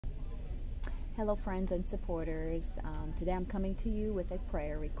Hello, friends and supporters. Today I'm coming to you with a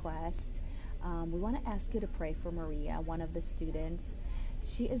prayer request. We want to ask you to pray for Maria, one of the students.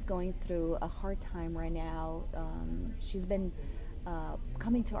 She is going through a hard time right now. She's been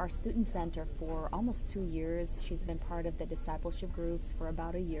coming to our student center for almost 2 years. She's been part of the discipleship groups for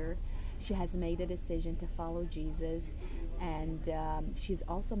about a year. She has made a decision to follow Jesus, and she's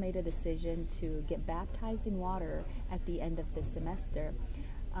also made a decision to get baptized in water at the end of the semester.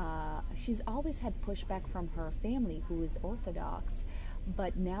 She's always had pushback from her family, who is Orthodox,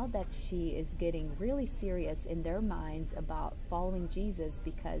 but now that she is getting really serious in their minds about following Jesus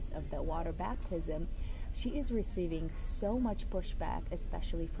because of the water baptism, she is receiving so much pushback,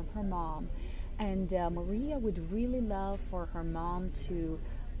 especially from her mom. And Maria would really love for her mom to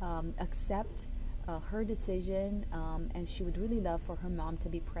accept her decision, and she would really love for her mom to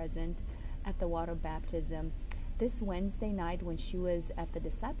be present at the water baptism. This Wednesday night, when she was at the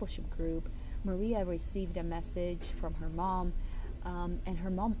discipleship group, Maria received a message from her mom, and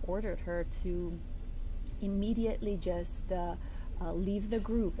her mom ordered her to immediately just leave the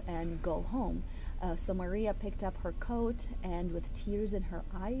group and go home. So Maria picked up her coat, and with tears in her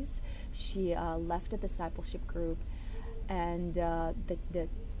eyes, she left the discipleship group. And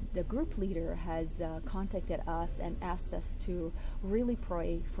the group leader has contacted us and asked us to really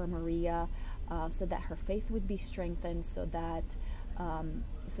pray for Maria, so that her faith would be strengthened, so that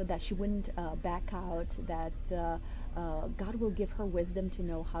she wouldn't back out, that God will give her wisdom to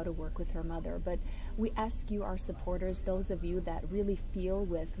know how to work with her mother. But we ask you, our supporters, those of you that really feel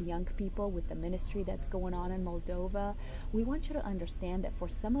with young people, with the ministry that's going on in Moldova, we want you to understand that for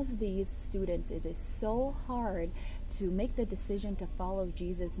some of these students, it is so hard to make the decision to follow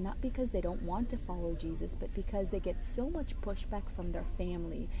Jesus, not because they don't want to follow Jesus, but because they get so much pushback from their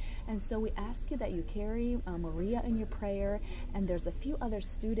family. And so we ask you that you carry Maria in your prayer, and there's a few other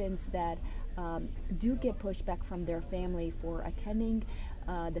students that do get pushback from their family for attending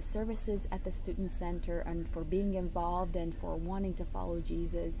the services at the student center, and for being involved, and for wanting to follow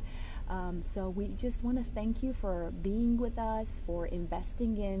Jesus. So we just want to thank you for being with us, for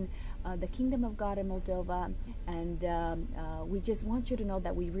investing in the kingdom of God in Moldova, and we just want you to know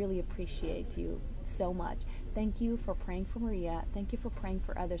that we really appreciate you so much. Thank you for praying for Maria. Thank you for praying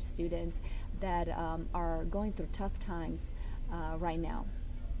for other students that are going through tough times right now.